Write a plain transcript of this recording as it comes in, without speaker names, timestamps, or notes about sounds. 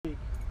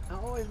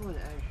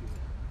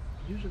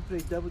Used to play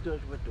double dutch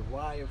with the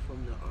wire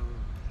from the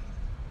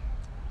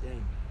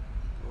thing.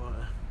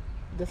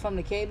 Well, From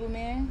the cable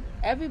man.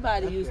 yeah.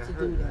 Everybody That used shit to do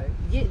hurt, that. right?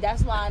 Yeah,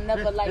 that's why I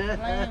never liked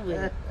playing with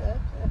it.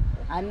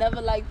 I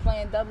never liked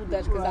playing double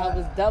dutch because I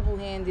was Right. double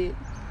handed.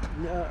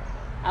 No.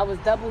 I was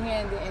double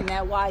handed, and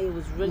that wire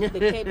was really the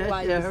cable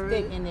wire Yeah, was hurt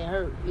thick it? and it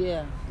hurt.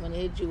 Yeah, when it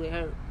hit you, it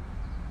hurt.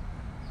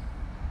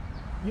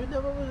 You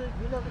never was.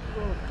 You never could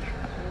go.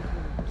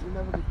 You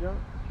never could jump.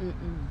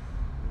 Mm-mm.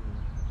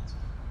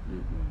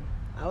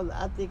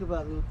 I think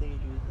about little things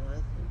you do. I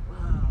think,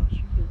 wow,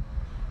 she could.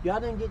 Y'all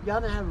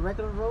didn't have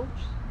regular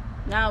ropes.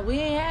 Now we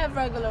ain't have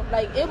regular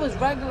it was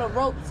regular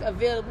ropes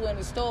available in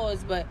the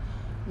stores, but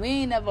we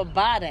ain't never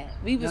buy that.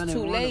 We was Y'all too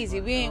didn't wanna lazy.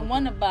 buy- We ain't okay.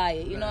 want to buy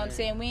it. You know what I'm Right.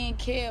 saying? We ain't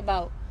care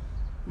about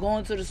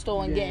going to the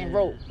store and getting Yeah.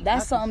 rope.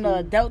 That's I can something the see-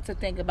 adults to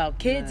think about.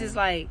 Kids Right. is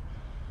like,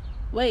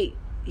 wait,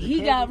 The he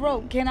cable got man.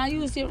 rope. Can I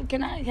use it?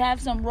 Can I have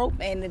some rope?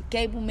 And the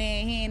cable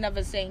man, he ain't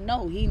never say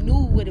no. He knew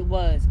what it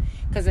was.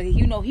 Because,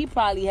 he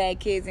probably had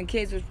kids, and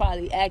kids was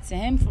probably asking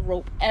him for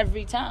rope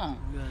every time.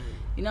 Right.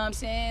 You know what I'm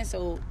saying?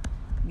 So,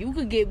 we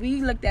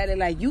looked at it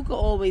like, you could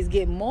always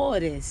get more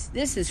of this.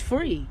 This is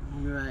free.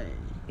 Right.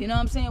 You know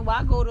what I'm saying?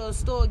 Why go to a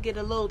store and get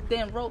a little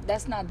thin rope?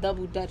 That's not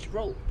double Dutch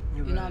rope.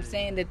 You know what I'm Right.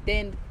 saying? The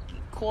thin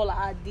caller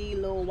ID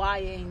little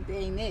wire ain't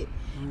it.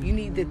 You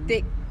need the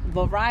thick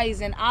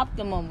Verizon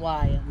Optimum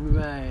wire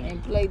Right.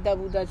 and play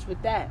double Dutch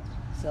with that.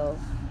 So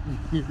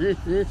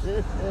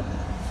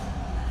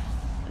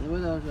And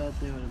what else y'all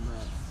thinking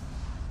about?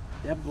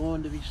 That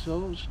Born to Be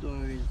Sold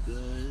story is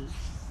good.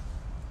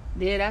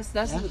 yeah, that's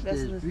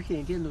This. You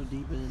can't get no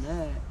deeper than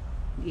that.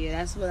 yeah,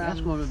 that's what That's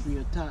I'm. going to be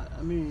a top.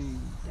 I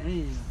mean,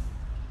 damn.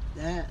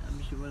 That. Let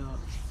me see what else.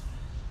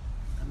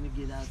 Let me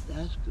get out.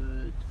 That's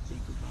good to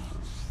think about.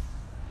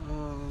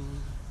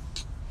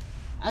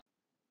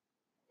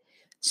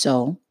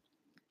 So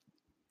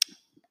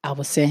I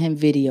would send him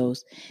videos.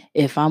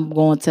 If I'm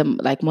going to,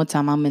 like, one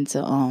time I'm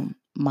into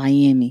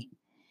Miami,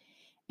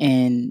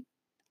 and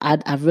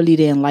I really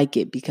didn't like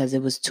it because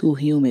it was too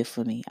humid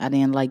for me. I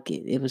didn't like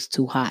it. It was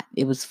too hot.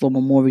 It was for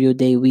Memorial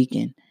Day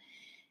weekend.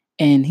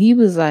 And he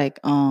was like,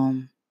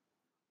 when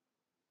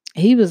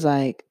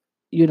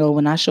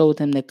I showed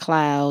him the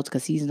clouds,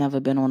 because he's never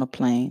been on a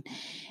plane,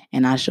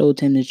 and I showed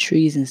him the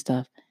trees and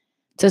stuff,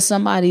 to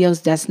somebody else,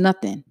 that's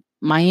nothing.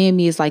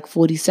 Miami is like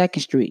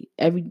 42nd Street.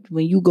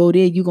 When you go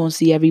there, you're gonna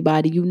see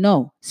everybody you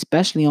know,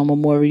 especially on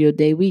Memorial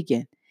Day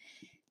weekend.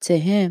 To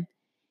him,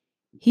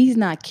 he's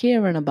not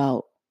caring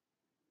about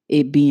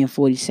it being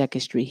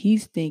 42nd Street.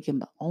 He's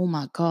thinking, oh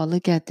my God,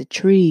 look at the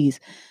trees,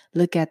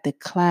 look at the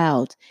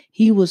clouds.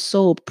 He was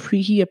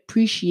he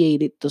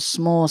appreciated the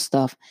small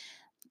stuff,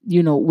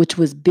 which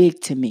was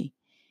big to me.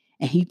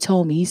 And he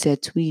told me, he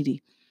said,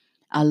 Tweety,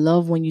 I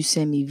love when you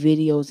send me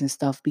videos and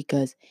stuff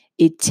because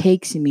it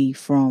takes me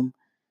from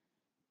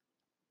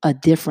a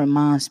different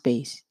mind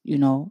space.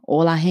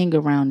 All I hang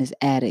around is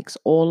addicts.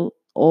 All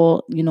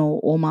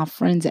my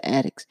friends are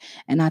addicts.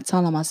 And I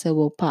tell him, I said,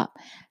 well, Pop,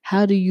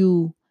 how do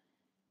you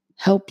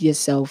help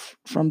yourself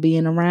from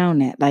being around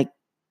that? Like,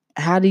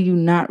 how do you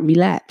not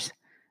relapse?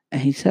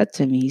 And he said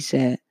to me, he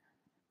said,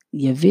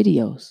 your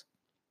videos.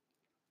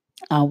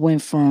 I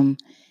went from,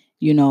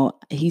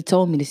 he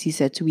told me this. He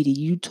said, Tweety,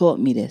 you taught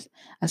me this.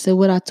 I said,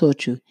 what I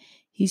taught you?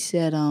 He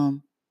said,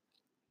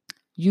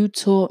 you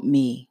taught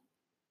me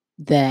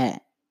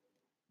that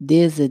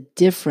there's a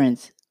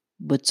difference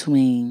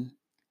between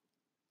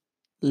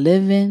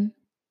living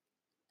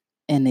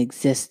and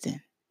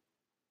existing.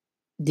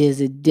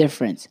 There's a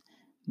difference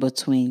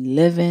between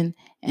living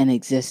and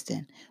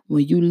existing.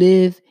 When you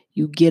live,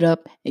 you get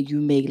up and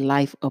you make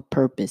life a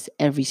purpose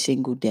every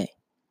single day.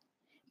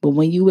 But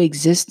when you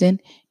existing,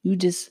 you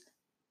just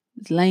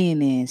laying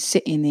there and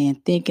sitting there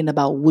and thinking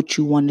about what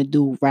you want to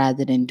do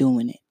rather than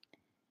doing it.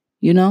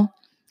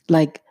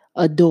 Like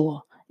a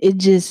door.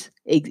 It's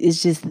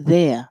just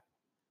there,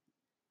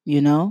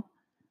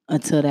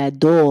 until that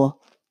door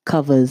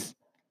covers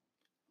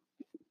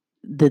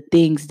the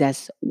things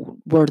that's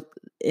worth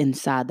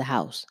inside the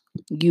house.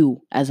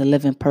 You as a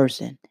living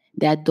person,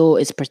 that door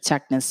is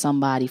protecting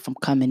somebody from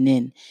coming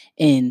in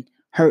and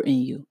hurting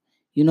you.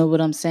 You know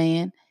what I'm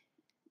saying?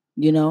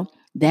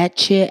 That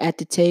chair at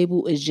the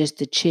table is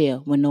just a chair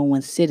when no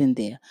one's sitting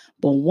there.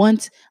 But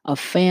once a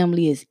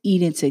family is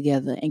eating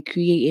together and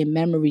creating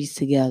memories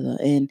together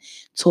and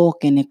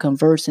talking and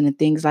conversing and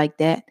things like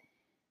that,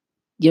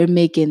 you're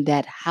making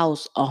that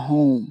house a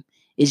home.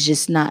 It's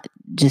just not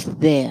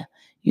just there,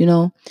 you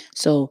know?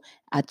 So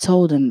I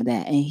told him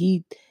that, and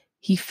he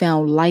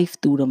found life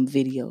through them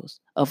videos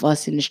of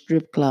us in the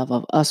strip club,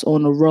 of us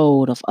on the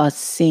road, of us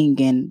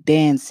singing,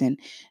 dancing,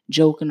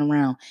 joking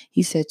around.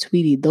 He said,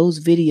 Tweety, those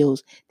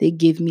videos, they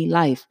give me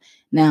life.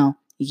 Now,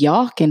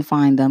 y'all can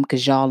find them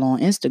because y'all on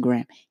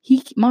Instagram.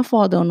 My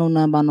father don't know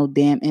nothing about no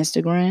damn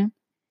Instagram.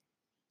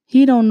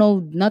 He don't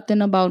know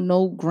nothing about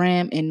no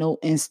gram and no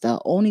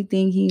Insta. Only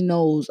thing he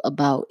knows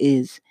about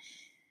is,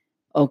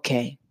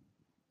 okay,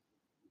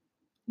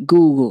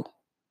 Google.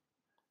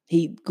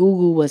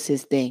 Google was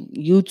his thing.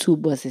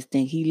 YouTube was his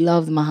thing. He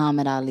loved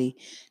Muhammad Ali.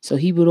 So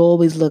he would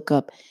always look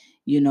up,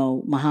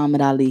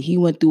 Muhammad Ali. He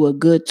went through a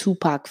good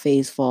Tupac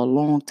phase for a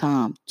long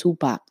time.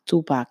 Tupac,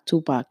 Tupac,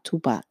 Tupac,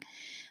 Tupac.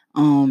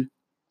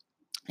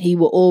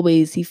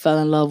 He fell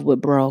in love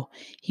with bro.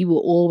 He will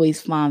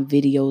always find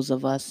videos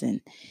of us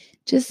and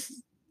just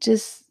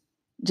just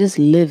just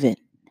living,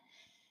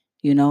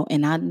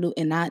 and I knew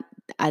and I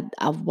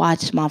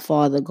watched my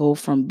father go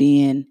from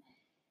being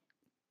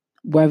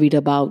worried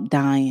about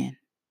dying,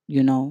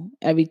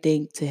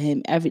 everything to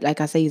him.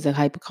 Like I say, he's a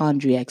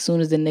hypochondriac.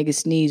 Soon as the nigga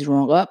sneeze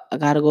wrong, up, I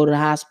gotta go to the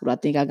hospital. I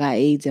think I got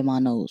AIDS in my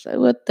nose. Like,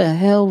 what the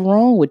hell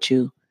wrong with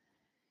you?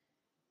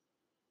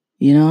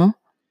 You know?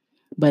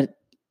 But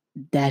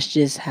that's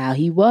just how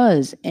he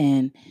was.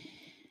 And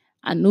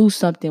I knew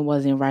something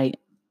wasn't right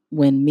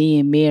when me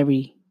and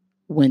Mary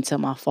went to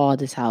my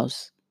father's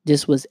house.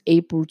 This was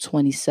April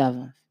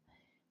 27th.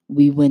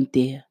 We went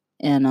there.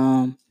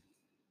 And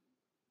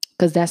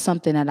because that's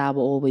something that I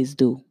will always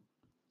do.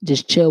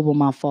 Just chill with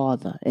my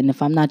father. And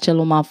if I'm not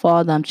chilling with my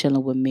father, I'm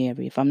chilling with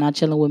Mary. If I'm not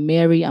chilling with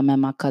Mary, I'm at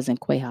my cousin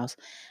Quay house.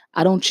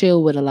 I don't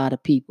chill with a lot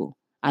of people.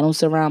 I don't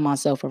surround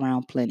myself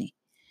around plenty.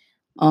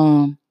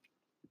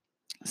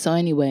 So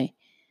anyway,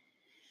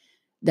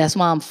 that's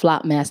why I'm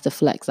flop master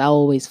flex. I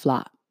always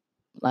flop.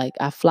 Like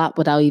I flop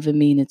without even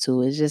meaning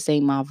to. It just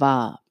ain't my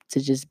vibe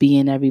to just be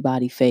in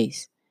everybody's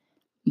face.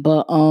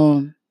 But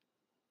I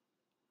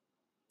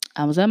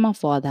was at my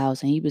father's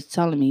house and he was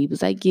telling me, he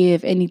was like, yeah,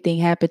 if anything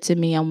happened to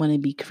me, I'm gonna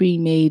be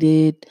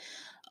cremated.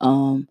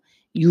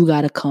 You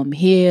gotta come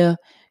here.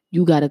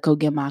 You gotta go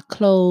get my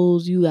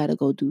clothes. You gotta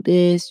go do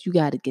this. You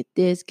gotta get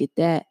this, get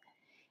that.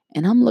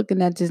 And I'm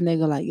looking at this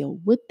nigga like, yo,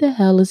 what the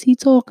hell is he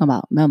talking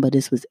about? Remember,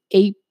 this was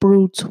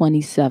April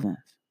 27th.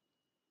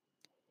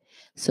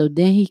 So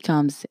then he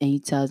comes and he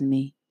tells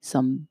me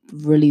some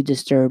really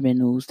disturbing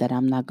news that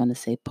I'm not gonna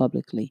say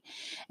publicly.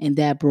 And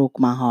that broke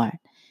my heart.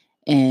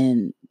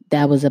 And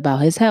that was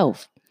about his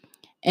health.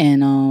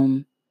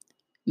 And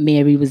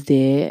Mary was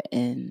there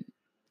and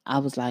I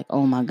was like,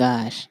 oh my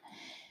gosh.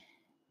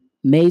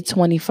 May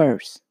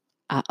 21st,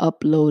 I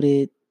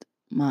uploaded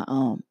my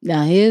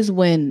now here's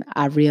when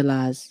I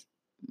realized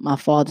my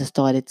father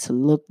started to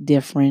look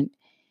different.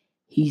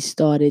 He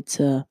started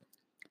to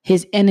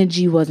his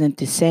energy wasn't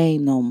the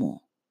same no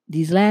more.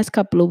 These last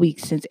couple of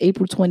weeks since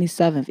April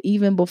 27th,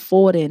 even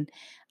before then,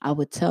 I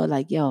would tell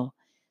like, yo,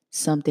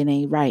 something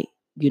ain't right,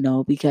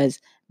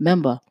 because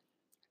remember,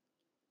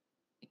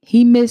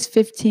 he missed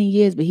 15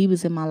 years, but he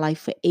was in my life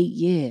for 8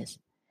 years.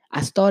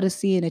 I started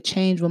seeing a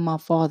change with my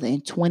father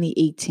in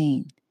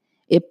 2018.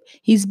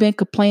 He's been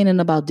complaining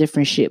about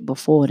different shit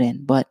before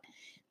then, but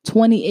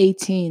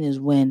 2018 is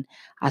when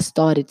I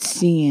started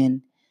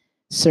seeing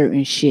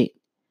certain shit,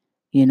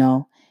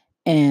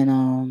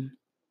 and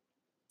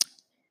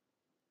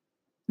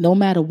no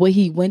matter what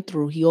he went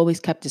through, he always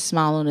kept a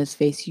smile on his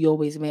face. He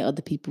always made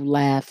other people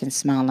laugh and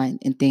smile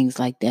and things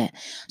like that.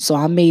 So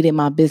I made it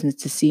my business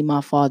to see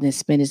my father and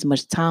spend as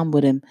much time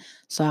with him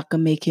so I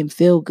can make him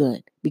feel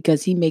good,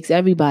 because he makes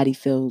everybody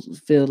feel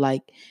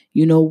like,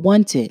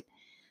 wanted.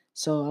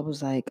 So I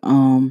was like,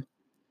 and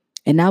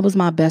that was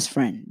my best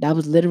friend. That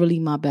was literally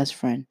my best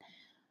friend.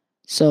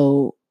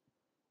 So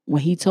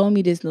when he told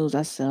me this news,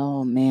 I said,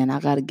 oh man, I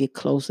got to get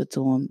closer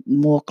to him,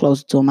 more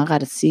closer to him. I got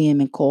to see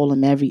him and call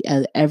him every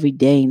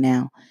day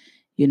now,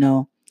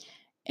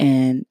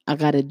 and I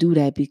got to do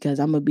that because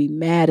I'm going to be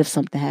mad if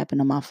something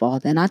happened to my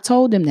father. And I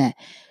told him that.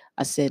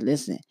 I said,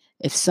 listen,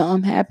 if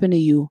something happened to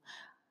you,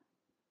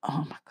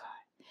 oh my God.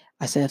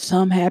 I said, if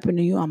something happened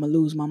to you, I'm going to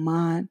lose my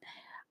mind.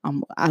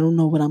 I don't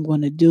know what I'm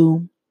going to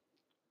do.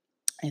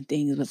 And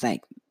things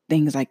like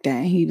that.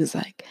 And he was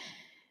like,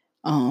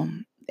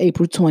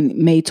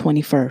 May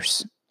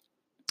 21st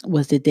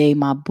was the day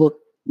my book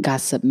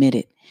got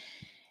submitted.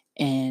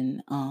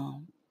 And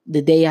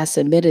the day I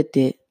submitted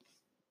it,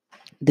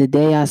 the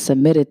day I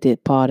submitted it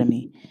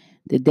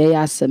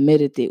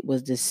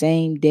was the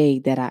same day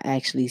that I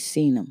actually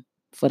seen him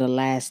for the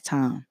last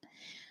time.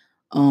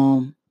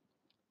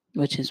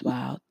 Which is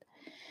wild.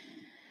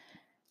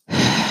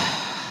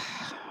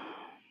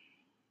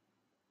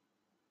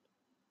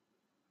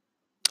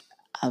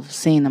 I've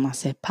seen him. I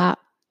said, Pop,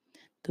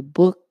 the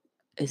book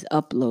is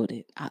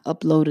uploaded. I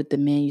uploaded the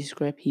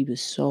manuscript. He was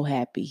so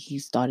happy. He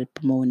started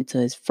promoting it to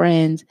his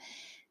friends,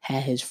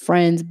 had his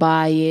friends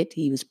buy it.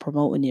 He was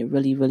promoting it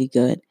really, really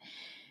good.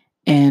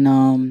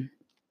 And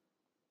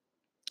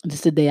this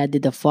is the day I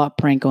did the fart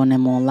prank on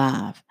him on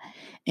live.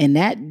 And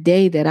that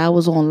day that I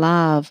was on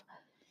live,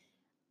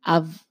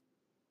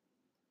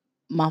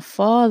 my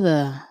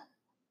father,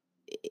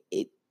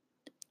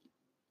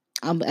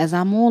 as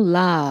I'm on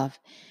live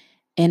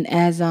and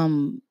as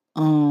I'm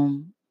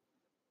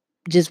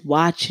just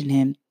watching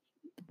him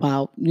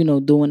while,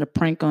 doing a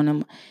prank on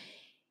him,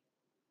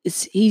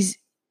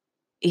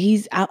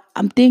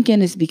 I'm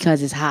thinking it's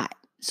because it's hot.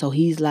 So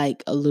he's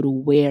like a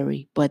little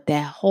wary. But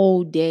that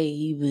whole day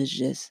he was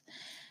just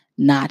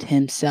not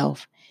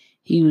himself.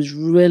 He was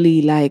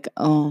really like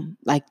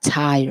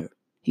tired.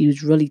 He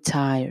was really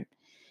tired.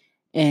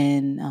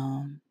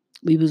 And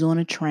we was on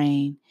a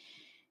train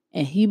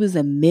and he was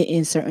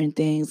admitting certain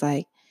things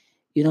like,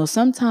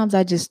 Sometimes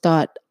I just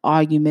start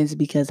arguments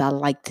because I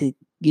like to,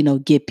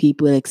 get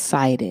people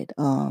excited.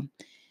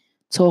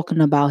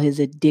 Talking about his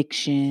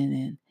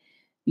addiction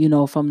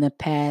and, from the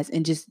past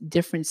and just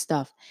different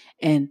stuff.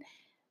 And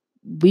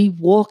we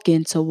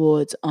walking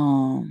towards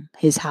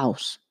his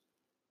house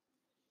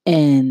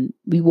and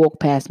we walk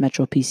past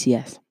Metro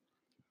PCS.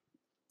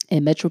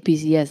 In Metro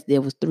PCS,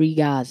 there was 3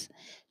 guys,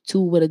 2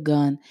 with a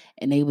gun,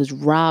 and they was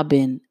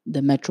robbing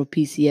the Metro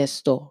PCS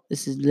store.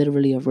 This is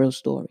literally a real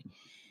story.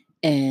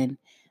 And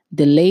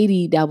the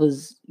lady that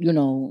was,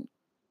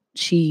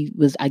 she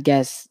was, I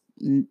guess,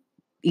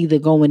 either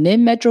going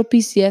in Metro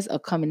PCS or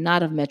coming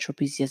out of Metro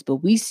PCS. But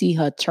we see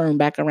her turn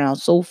back around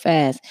so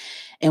fast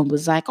and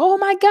was like, oh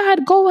my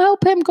God, go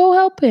help him, go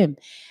help him.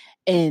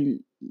 And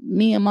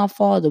me and my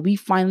father, we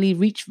finally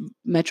reached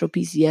Metro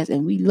PCS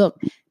and we look,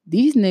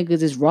 these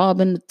niggas is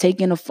robbing,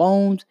 taking the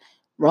phones,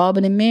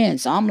 robbing the men.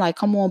 So I'm like,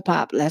 come on,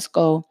 Pop, let's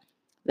go.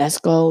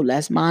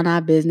 Let's mind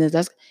our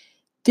business.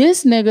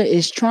 This nigga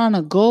is trying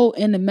to go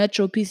in the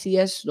Metro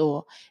PCS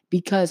store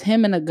because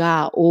him and a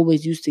guy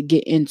always used to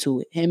get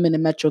into it. Him and the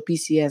Metro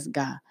PCS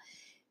guy.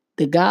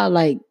 The guy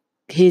like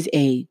his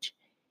age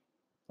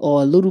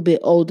or a little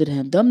bit older than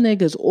him. Them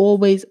niggas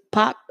always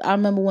Pop. I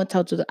remember one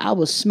time I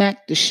would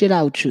smack the shit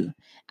out you.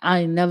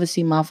 I ain't never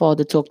seen my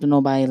father talk to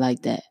nobody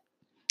like that.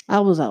 I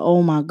was like,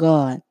 oh my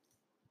God.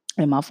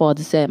 And my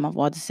father said,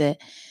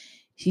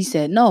 he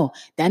said, no,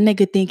 that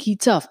nigga think he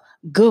tough.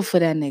 Good for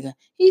that nigga.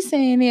 He's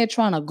saying there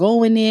trying to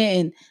go in there.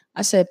 And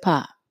I said,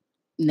 Pop,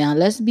 now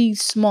let's be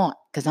smart.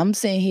 Cause I'm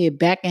sitting here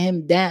backing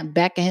him down,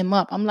 backing him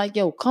up. I'm like,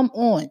 yo, come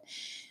on.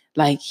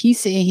 Like he's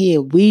sitting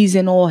here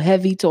wheezing all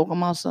heavy, talking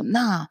about something.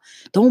 Nah,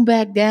 don't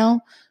back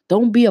down.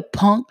 Don't be a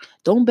punk.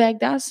 Don't back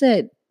down. I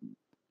said,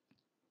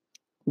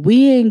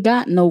 we ain't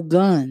got no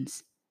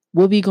guns.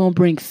 What, we gonna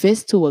bring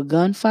fists to a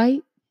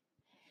gunfight?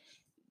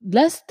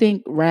 Let's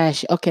think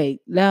rash. Okay,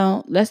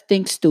 now let's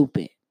think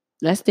stupid.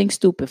 Let's think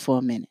stupid for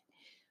a minute.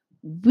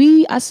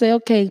 I say,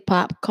 okay,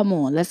 Pop, come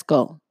on, let's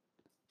go.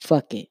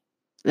 Fuck it.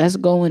 Let's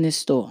go in this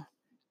store.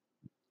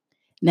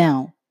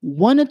 Now,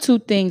 one or two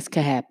things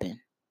could happen.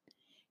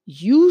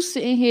 You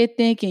sitting here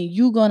thinking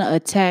you gonna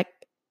attack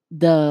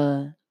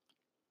the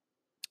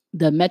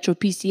Metro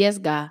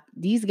PCS guy.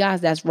 These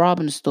guys that's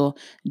robbing the store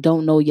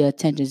don't know your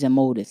intentions and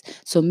motives.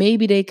 So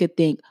maybe they could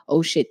think,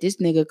 oh shit, this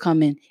nigga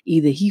coming,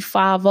 either he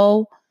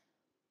 5-0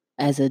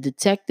 as a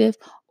detective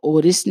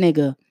or this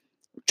nigga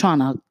trying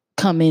to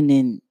come in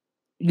and,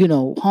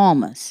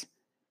 harm us.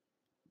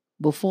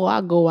 Before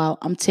I go out,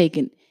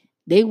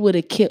 they would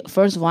have killed.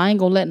 First of all, I ain't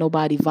gonna let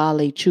nobody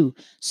violate you.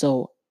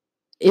 So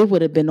it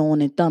would have been on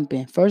and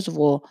thumping. First of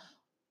all,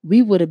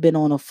 we would have been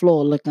on the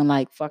floor looking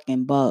like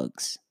fucking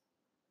bugs.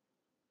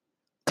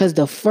 Cause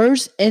the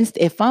first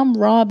if I'm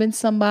robbing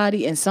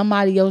somebody and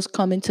somebody else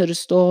come into the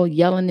store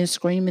yelling and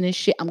screaming and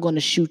shit, I'm gonna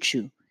shoot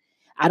you.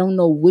 I don't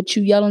know what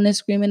you yelling and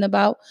screaming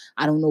about.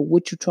 I don't know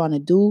what you're trying to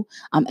do.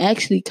 I'm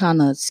actually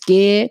kind of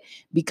scared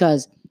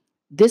because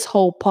this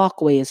whole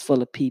parkway is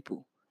full of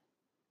people.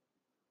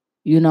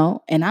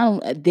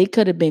 And they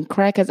could have been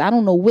crackers. I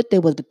don't know what they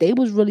was, but they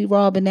was really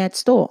robbing that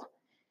store.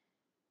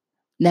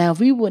 Now,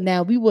 we would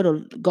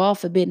have, God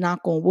forbid,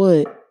 knock on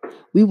wood,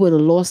 we would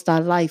have lost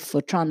our life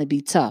for trying to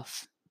be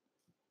tough.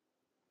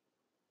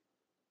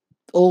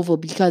 Over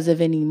because of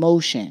an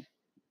emotion.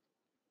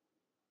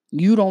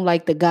 You don't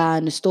like the guy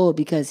in the store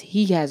because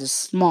he has a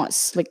smart,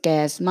 slick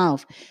ass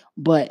mouth.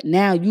 But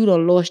now you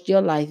done lost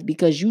your life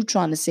because you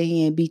trying to sit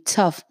here and be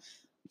tough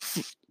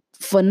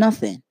for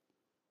nothing.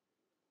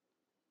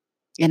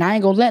 And I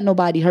ain't gonna let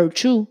nobody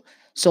hurt you.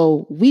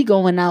 So we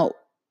going out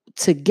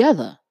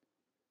together.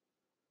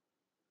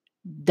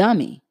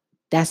 Dummy.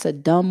 That's a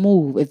dumb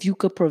move. If you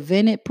could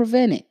prevent it,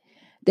 prevent it.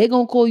 They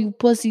gonna call you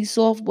pussy,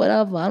 soft,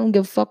 whatever. I don't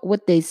give a fuck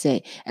what they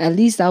say. At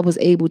least I was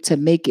able to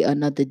make it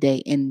another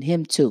day, and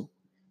him too.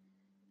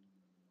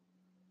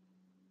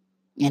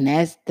 And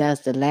that's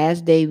the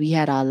last day we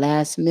had our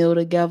last meal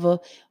together.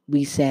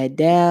 We sat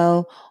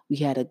down. We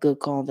had a good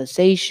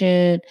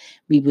conversation.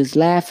 We was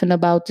laughing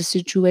about the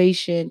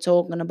situation,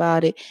 talking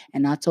about it.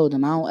 And I told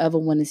him, I don't ever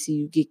want to see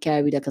you get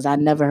carried up because I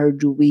never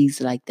heard you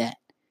wheeze like that.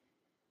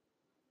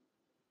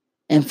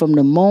 And from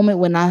the moment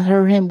when I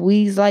heard him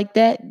wheeze like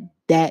that,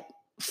 that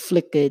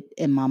flickered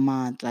in my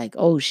mind like,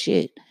 oh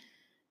shit.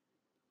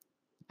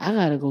 I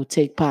gotta go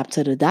take Pop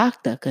to the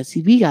doctor because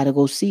we gotta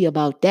go see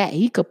about that.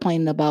 He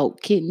complaining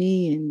about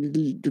kidney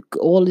and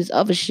all this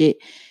other shit.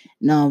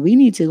 No, we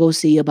need to go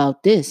see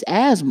about this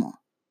asthma.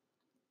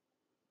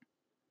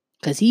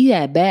 Because he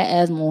had bad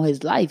asthma all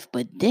his life.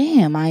 But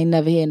damn, I ain't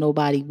never heard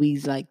nobody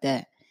wheeze like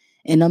that.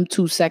 And them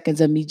 2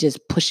 seconds of me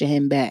just pushing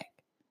him back.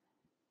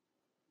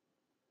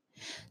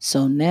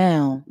 So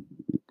now,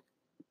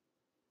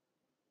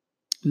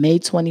 May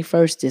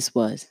 21st this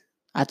was.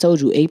 I told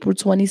you, April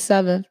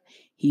 27th,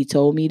 he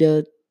told me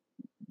that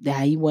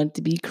he wanted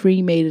to be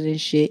cremated and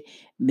shit.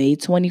 May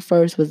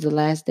 21st was the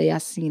last day I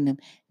seen him.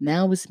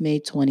 Now it's May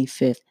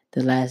 25th,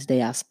 the last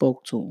day I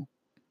spoke to him.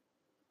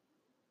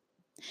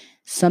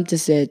 Something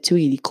said,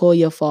 Tweety, call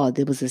your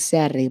father. It was a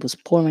Saturday. It was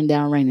pouring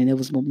down rain and it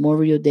was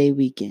Memorial Day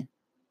weekend.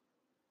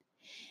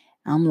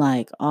 I'm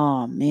like,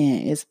 oh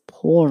man, it's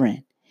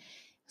pouring.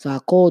 So I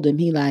called him.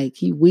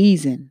 He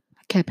wheezing.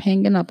 I kept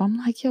hanging up. I'm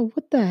like, yo,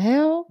 what the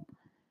hell?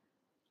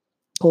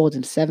 Called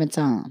him 7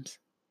 times.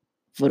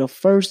 For the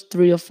first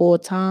 3 or 4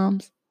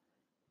 times,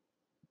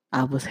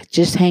 I was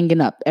just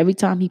hanging up. Every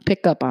time he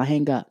pick up, I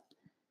hang up.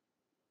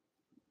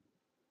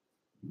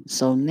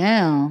 So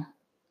now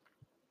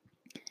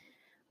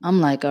I'm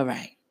like, all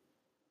right.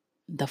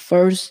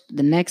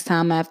 The next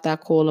time after I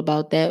call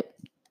about that,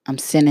 I'm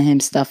sending him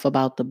stuff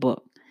about the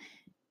book.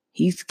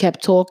 He's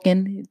kept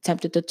talking,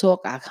 attempted to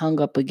talk. I hung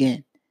up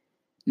again.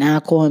 Now I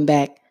call him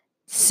back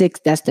 6.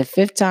 That's the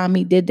 5th time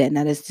he did that.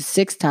 Now that's the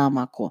 6th time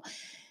I call.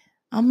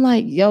 I'm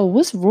like, yo,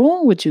 what's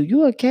wrong with you?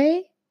 You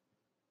okay?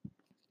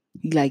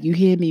 He like, you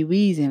hear me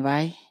wheezing,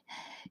 right?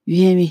 You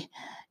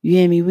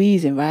hear me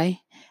wheezing, right?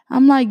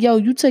 I'm like, yo,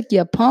 you took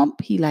your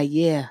pump? He like,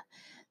 yeah,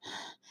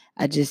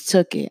 I just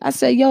took it. I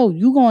said, yo,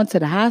 you going to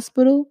the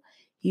hospital?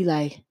 He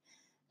like,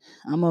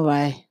 I'm all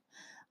right.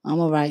 I'm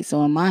all right.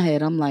 So in my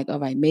head, I'm like, all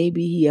right,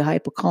 maybe he a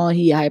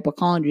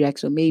hypochondriac.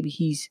 So maybe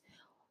he's,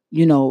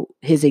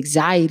 his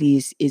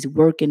anxiety is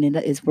working and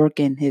is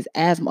working his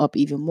asthma up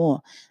even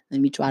more.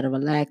 Let me try to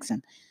relax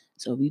him.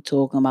 So we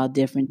talking about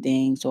different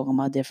things.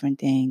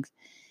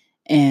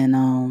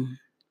 And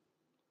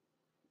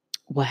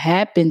what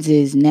happens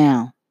is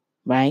now,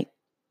 right?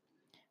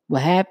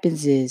 What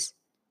happens is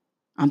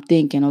I'm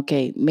thinking,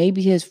 okay,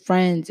 maybe his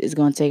friends is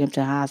gonna take him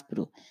to the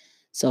hospital.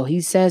 So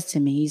he says to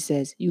me, he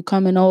says, you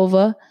coming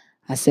over?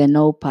 I said,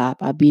 no,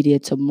 Pop. I'll be there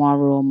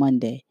tomorrow or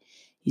Monday.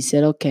 He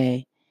said,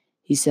 okay.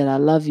 He said, I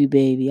love you,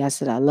 baby. I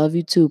said, I love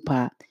you too,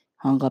 Pop.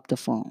 Hung up the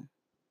phone.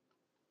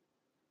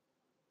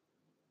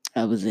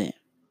 That was it.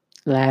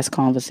 Last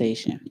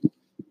conversation.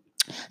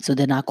 So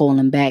then I call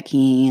him back.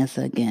 He ain't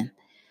answer again.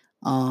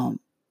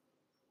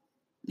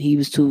 He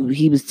was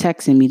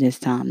texting me this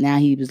time. Now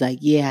he was like,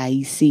 yeah,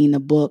 he's seen the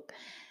book.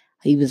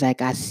 He was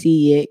like, I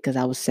see it, because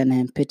I was sending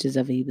him pictures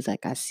of it. He was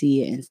like, I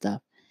see it and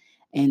stuff.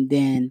 And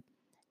then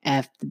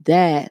after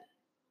that,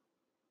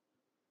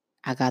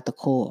 I got the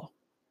call,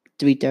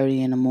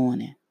 3:30 in the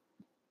morning.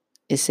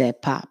 It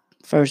said Pop,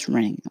 first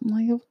ring. I'm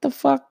like, what the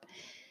fuck?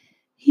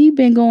 He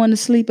been going to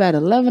sleep at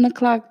 11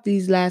 o'clock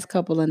these last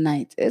couple of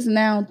nights. It's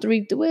now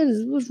 3.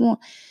 What's wrong?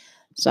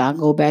 So I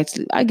go back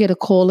to, I get a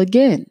call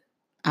again.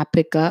 I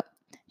pick up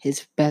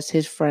his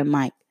friend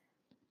Mike.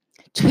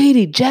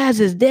 Tweety, Jazz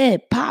is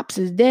dead. Pops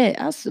is dead.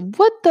 I said,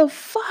 what the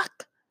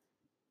fuck?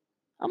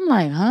 I'm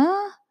like,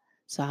 huh?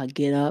 So I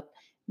get up.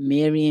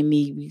 Mary and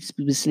me,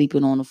 we was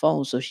sleeping on the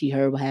phone. So she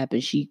heard what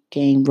happened. She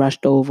came,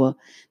 rushed over,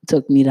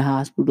 took me to the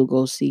hospital to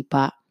go see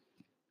Pop.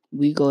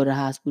 We go to the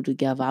hospital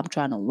together. I'm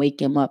trying to wake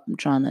him up.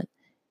 I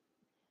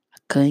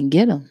couldn't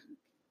get him.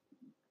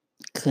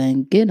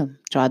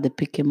 Tried to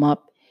pick him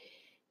up.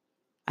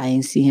 I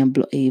didn't see him.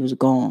 He was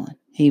gone.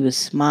 He was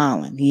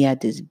smiling. He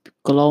had this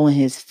glow in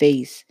his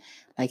face,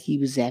 like he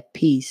was at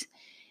peace.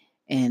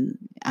 And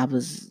I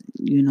was,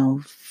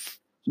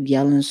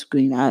 yelling,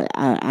 screaming.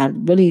 I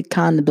really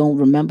kind of don't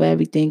remember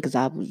everything because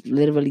I was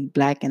literally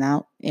blacking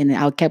out, and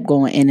I kept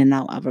going in and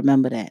out. I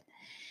remember that.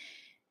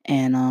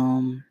 And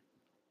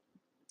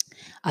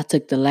I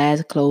took the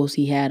last clothes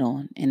he had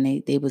on, and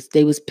they was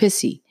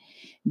pissy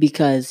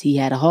because he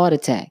had a heart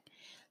attack.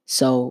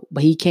 So,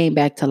 but he came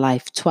back to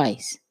life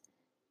twice.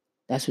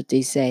 That's what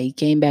they say. He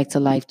came back to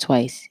life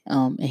twice.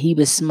 And he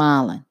was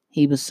smiling.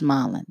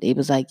 They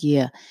was like,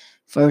 yeah,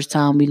 first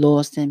time we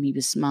lost him, he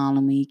was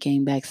smiling when he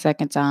came back.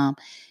 Second time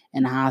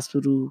in the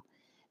hospital,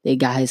 they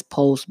got his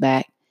pulse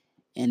back,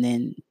 and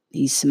then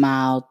he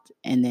smiled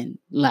and then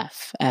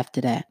left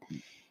after that.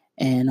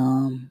 And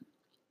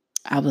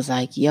I was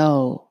like,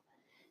 yo,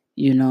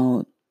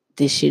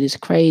 this shit is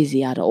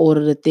crazy. Out of all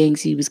of the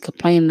things he was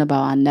complaining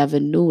about, I never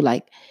knew,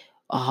 like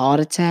a heart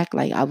attack.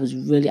 Like I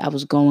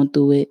was going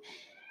through it.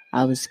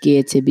 I was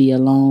scared to be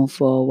alone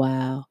for a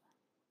while.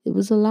 It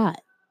was a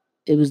lot.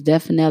 It was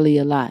definitely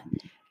a lot.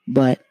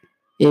 But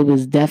it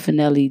was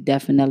definitely, a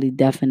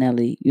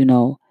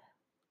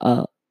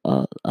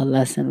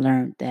lesson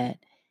learned that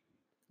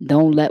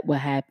don't let what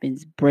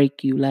happens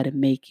break you, let it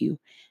make you.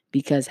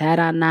 Because had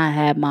I not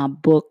had my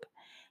book,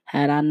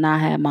 had I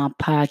not had my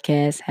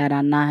podcast, had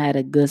I not had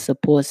a good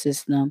support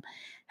system,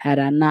 had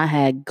I not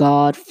had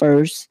God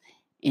first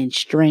and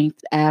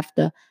strength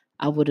after,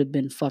 I would have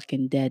been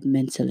fucking dead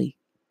mentally.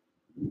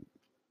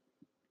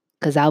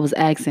 Because I was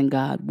asking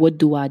God, what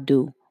do I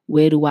do?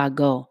 Where do I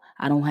go?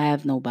 I don't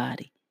have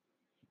nobody.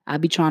 I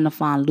be trying to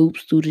find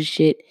loops through the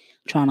shit,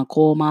 trying to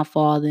call my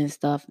father and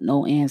stuff.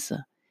 No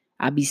answer.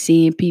 I be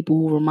seeing people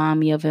who remind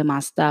me of him. I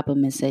stop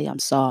them and say, I'm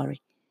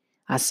sorry.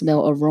 I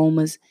smell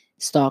aromas,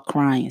 start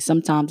crying.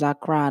 Sometimes I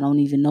cry. I don't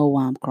even know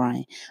why I'm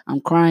crying.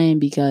 I'm crying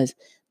because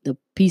the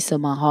piece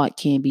of my heart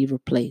can't be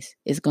replaced.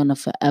 It's going to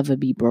forever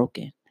be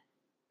broken.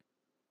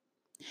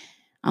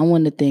 I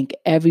want to thank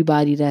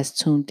everybody that's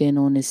tuned in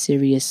on this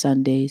Serious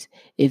Sundays.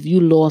 If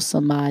you lost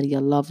somebody, a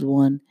loved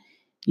one,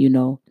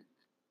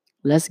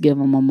 let's give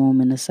them a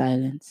moment of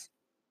silence.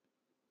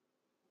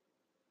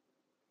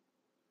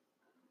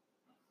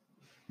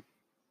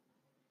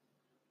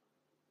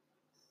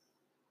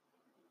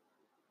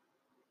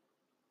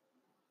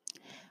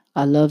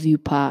 I love you,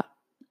 Pop.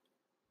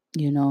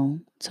 You know,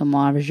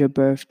 tomorrow's your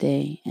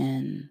birthday,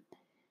 and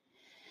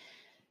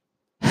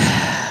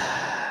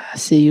I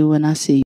see you when I see you.